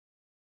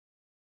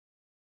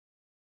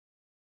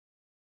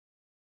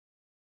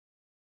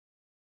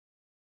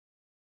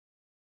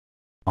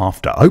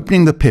After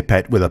opening the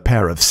pipette with a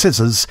pair of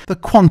scissors, the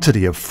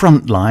quantity of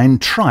FRONTLINE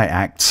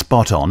Tri-Act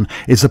Spot-On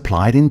is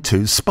applied in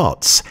 2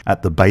 spots,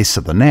 at the base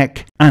of the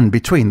neck and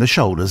between the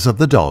shoulders of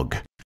the dog.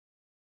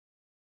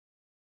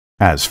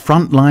 As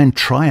FRONTLINE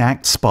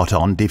Tri-Act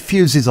Spot-On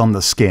diffuses on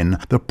the skin,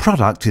 the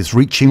product is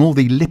reaching all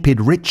the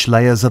lipid-rich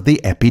layers of the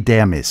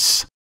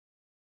epidermis.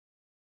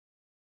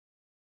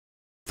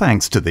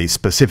 Thanks to the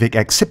specific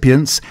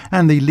excipients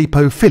and the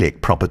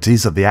lipophilic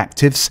properties of the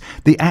actives,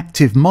 the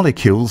active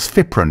molecules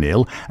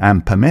fipronil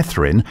and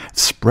permethrin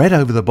spread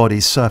over the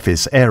body's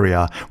surface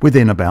area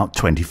within about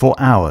 24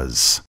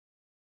 hours.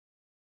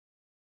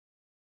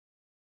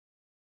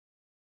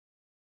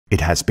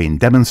 It has been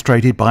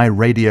demonstrated by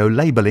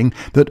radiolabeling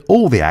that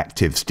all the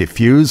actives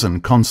diffuse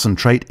and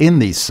concentrate in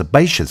the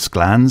sebaceous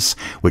glands,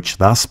 which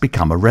thus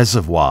become a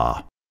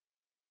reservoir.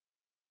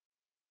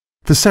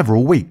 For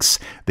several weeks,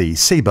 the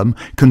sebum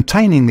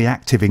containing the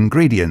active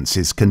ingredients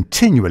is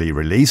continually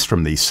released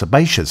from the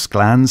sebaceous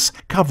glands,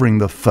 covering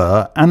the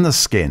fur and the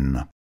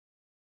skin.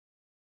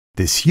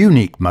 This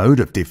unique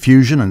mode of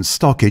diffusion and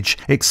stockage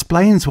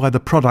explains why the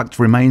product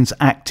remains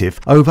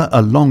active over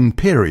a long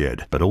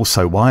period, but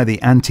also why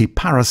the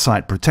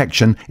anti-parasite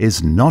protection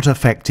is not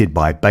affected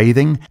by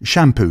bathing,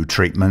 shampoo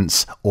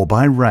treatments, or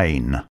by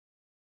rain.